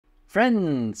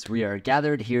Friends, we are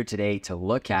gathered here today to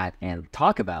look at and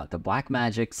talk about the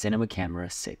Blackmagic Cinema Camera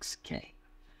 6K.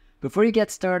 Before you get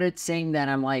started saying that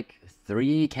I'm like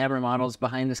 3 camera models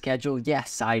behind the schedule,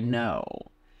 yes, I know.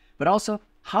 But also,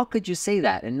 how could you say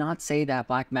that and not say that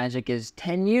Blackmagic is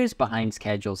 10 years behind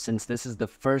schedule since this is the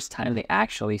first time they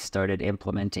actually started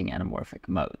implementing anamorphic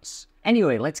modes?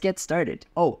 Anyway, let's get started.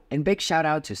 Oh, and big shout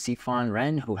out to Sifan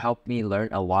Ren who helped me learn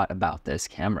a lot about this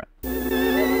camera.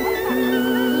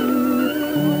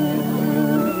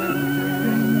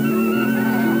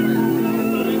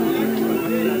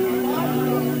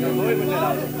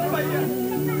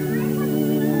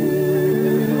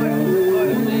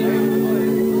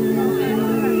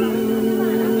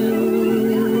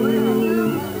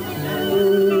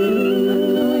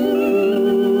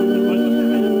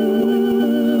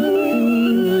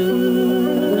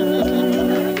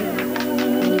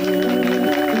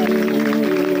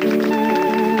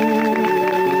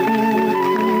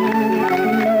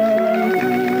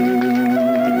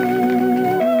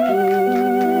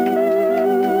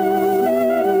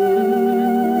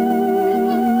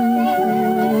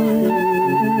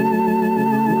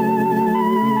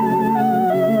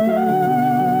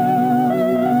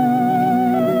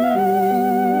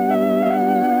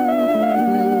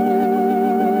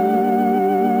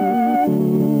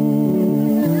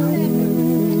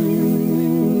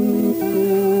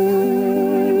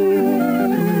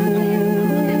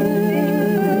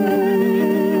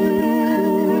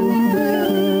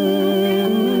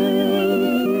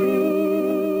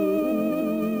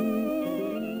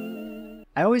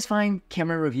 I always find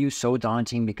camera reviews so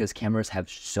daunting because cameras have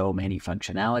so many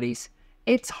functionalities.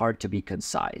 It's hard to be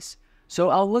concise. So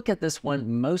I'll look at this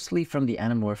one mostly from the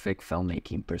anamorphic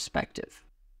filmmaking perspective.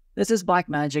 This is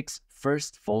Blackmagic's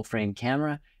first full-frame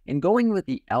camera, and going with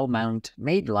the L mount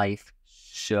made life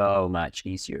so much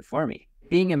easier for me.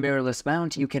 Being a mirrorless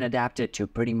mount, you can adapt it to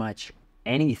pretty much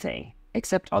anything,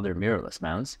 except other mirrorless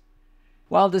mounts.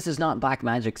 While this is not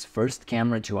Blackmagic's first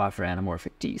camera to offer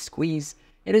anamorphic D-squeeze,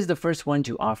 it is the first one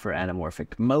to offer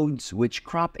anamorphic modes which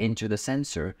crop into the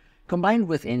sensor, combined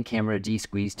with in-camera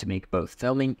D-squeeze to make both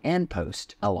filming and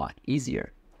post a lot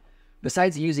easier.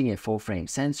 Besides using a full-frame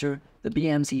sensor, the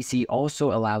BMCC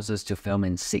also allows us to film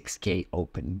in 6K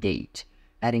open gate,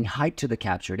 adding height to the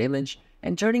captured image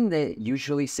and turning the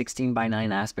usually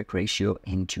 16:9 aspect ratio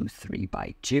into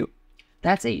 3:2.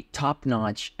 That's a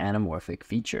top-notch anamorphic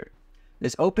feature.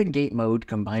 This open gate mode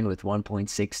combined with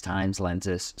 1.6 times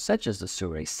lenses such as the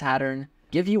Surrey Saturn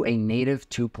give you a native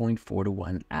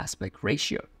 2.4:1 aspect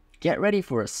ratio. Get ready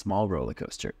for a small roller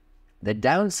coaster. The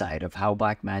downside of how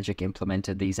Blackmagic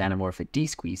implemented these anamorphic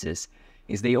D-squeezes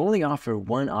is they only offer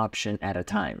one option at a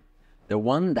time. The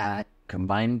one that,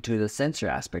 combined to the sensor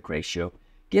aspect ratio,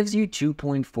 gives you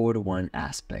 2.4:1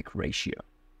 aspect ratio.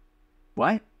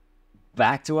 What?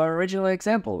 Back to our original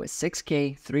example with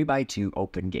 6K 3:2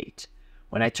 open gate.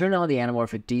 When I turn on the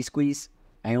anamorphic D-squeeze,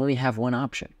 I only have one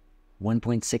option,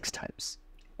 1.6 times,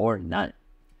 or none.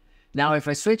 Now, if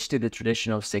I switch to the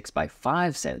traditional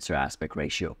 6:5 sensor aspect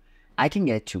ratio, I can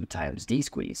get 2 times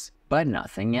D-squeeze, but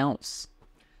nothing else.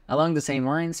 Along the same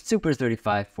lines, Super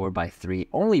 35 4:3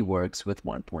 only works with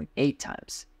 1.8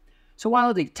 times. So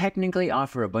while they technically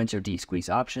offer a bunch of D-squeeze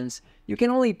options, you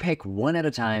can only pick one at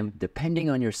a time depending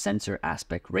on your sensor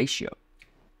aspect ratio.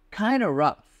 Kinda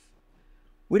rough.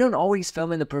 We don't always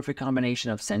film in the perfect combination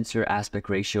of sensor aspect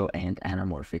ratio and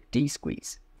anamorphic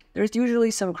D-squeeze. There's usually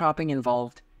some cropping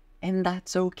involved, and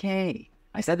that's okay.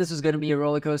 I said this was going to be a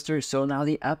roller coaster, so now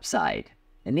the upside.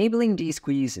 Enabling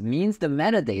D-squeeze means the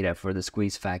metadata for the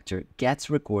squeeze factor gets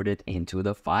recorded into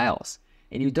the files,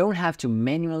 and you don't have to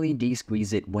manually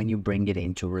D-squeeze it when you bring it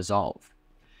into Resolve.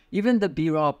 Even the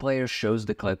B-RAW player shows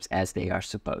the clips as they are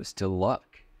supposed to look.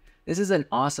 This is an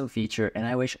awesome feature, and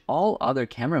I wish all other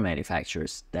camera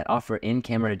manufacturers that offer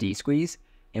in-camera D-squeeze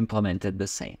implemented the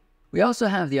same. We also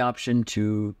have the option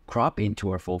to crop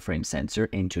into our full-frame sensor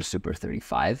into Super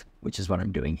 35, which is what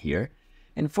I'm doing here,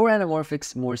 and for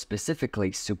anamorphics, more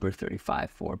specifically Super 35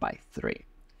 4:3.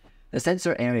 The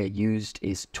sensor area used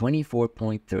is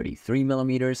 24.33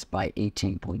 millimeters by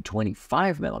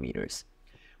 18.25 millimeters,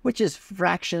 which is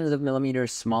fractions of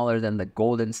millimeters smaller than the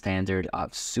golden standard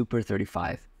of Super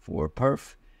 35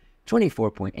 4-perf,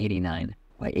 24.89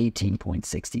 by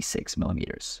 18.66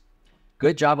 millimeters.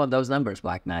 Good job on those numbers,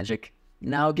 Blackmagic.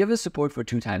 Now give us support for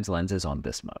 2 times lenses on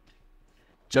this mode.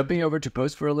 Jumping over to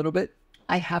post for a little bit,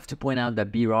 I have to point out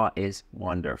that B-RAW is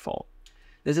wonderful.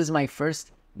 This is my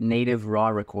first native RAW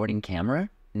recording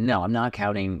camera. No, I'm not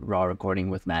counting RAW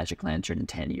recording with Magic Lantern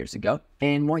 10 years ago.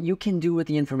 And what you can do with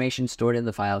the information stored in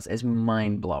the files is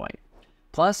mind-blowing.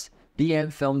 Plus,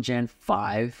 BM Film Gen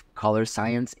 5 color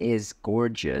science is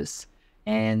gorgeous,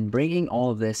 and bringing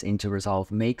all of this into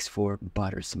Resolve makes for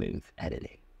butter smooth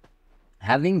editing.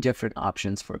 Having different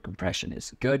options for compression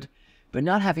is good, but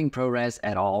not having ProRes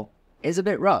at all is a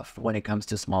bit rough when it comes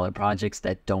to smaller projects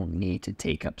that don't need to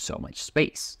take up so much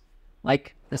space.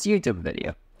 Like this YouTube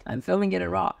video. I'm filming it in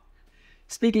RAW.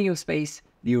 Speaking of space,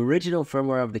 the original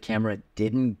firmware of the camera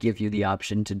didn't give you the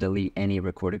option to delete any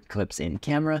recorded clips in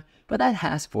camera, but that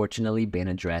has fortunately been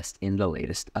addressed in the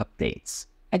latest updates.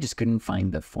 I just couldn't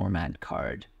find the format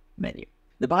card menu.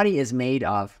 The body is made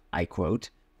of, I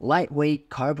quote, lightweight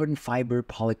carbon fiber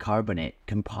polycarbonate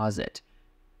composite,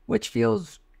 which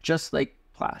feels just like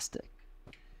plastic.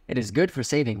 It is good for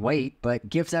saving weight, but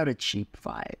gives out a cheap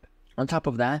vibe. On top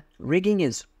of that, rigging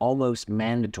is almost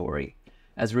mandatory,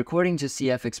 as recording to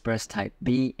CF Express Type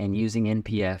B and using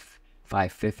NPF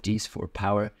 550s for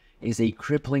power is a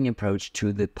crippling approach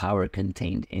to the power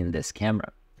contained in this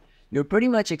camera. You're pretty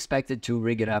much expected to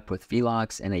rig it up with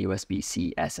VLOX and a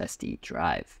USB-C SSD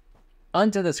drive.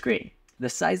 Onto the screen. The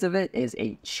size of it is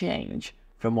a change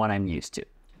from what I'm used to.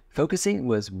 Focusing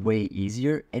was way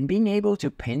easier, and being able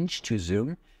to pinch to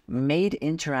zoom made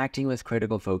interacting with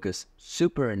critical focus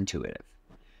super intuitive.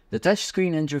 The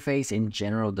touchscreen interface in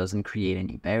general doesn't create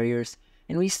any barriers,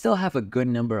 and we still have a good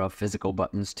number of physical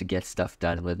buttons to get stuff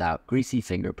done without greasy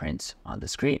fingerprints on the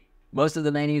screen. Most of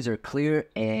the menus are clear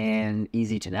and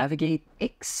easy to navigate,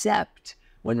 except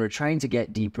when we're trying to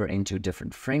get deeper into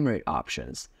different frame rate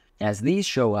options, as these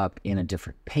show up in a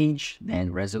different page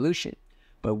than resolution.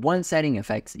 But one setting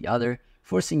affects the other,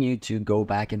 forcing you to go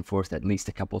back and forth at least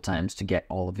a couple times to get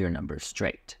all of your numbers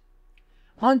straight.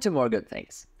 On to more good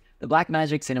things. The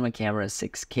Blackmagic Cinema Camera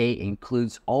 6K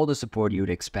includes all the support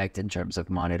you'd expect in terms of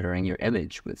monitoring your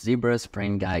image, with zebras,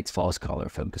 frame guides, false color,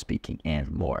 focus peaking, and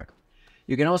more.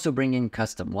 You can also bring in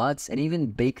custom LUTs and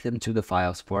even bake them to the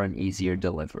files for an easier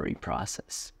delivery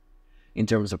process. In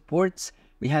terms of ports,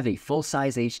 we have a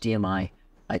full-size HDMI,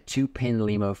 a 2-pin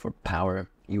LEMO for power,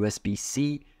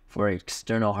 USB-C for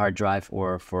external hard drive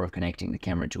or for connecting the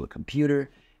camera to a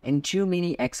computer, and 2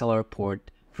 mini XLR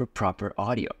port for proper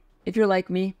audio. If you're like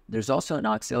me, there's also an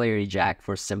auxiliary jack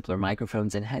for simpler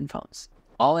microphones and headphones.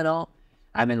 All in all,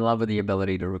 I'm in love with the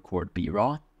ability to record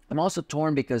B-RAW. I'm also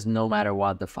torn because no matter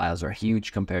what, the files are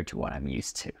huge compared to what I'm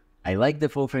used to. I like the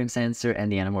full frame sensor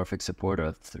and the anamorphic support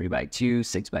of 3x2,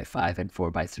 6x5, and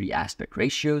 4x3 aspect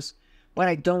ratios, but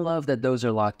I don't love that those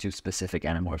are locked to specific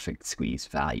anamorphic squeeze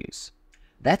values.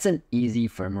 That's an easy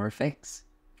firmware fix.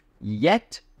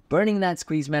 Yet, burning that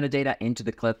squeeze metadata into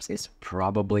the clips is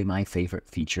probably my favorite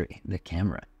feature in the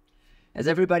camera. As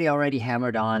everybody already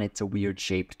hammered on, it's a weird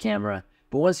shaped camera,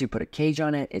 but once you put a cage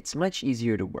on it, it's much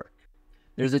easier to work.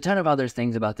 There's a ton of other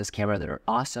things about this camera that are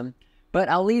awesome, but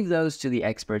I'll leave those to the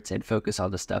experts and focus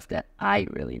on the stuff that I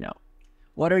really know.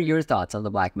 What are your thoughts on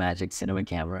the Blackmagic Cinema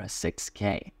Camera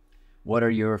 6K? What are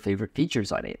your favorite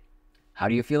features on it? How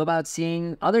do you feel about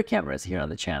seeing other cameras here on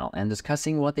the channel and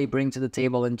discussing what they bring to the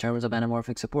table in terms of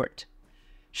anamorphic support?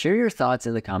 Share your thoughts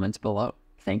in the comments below.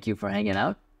 Thank you for hanging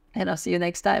out, and I'll see you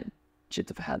next time.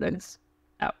 Shit of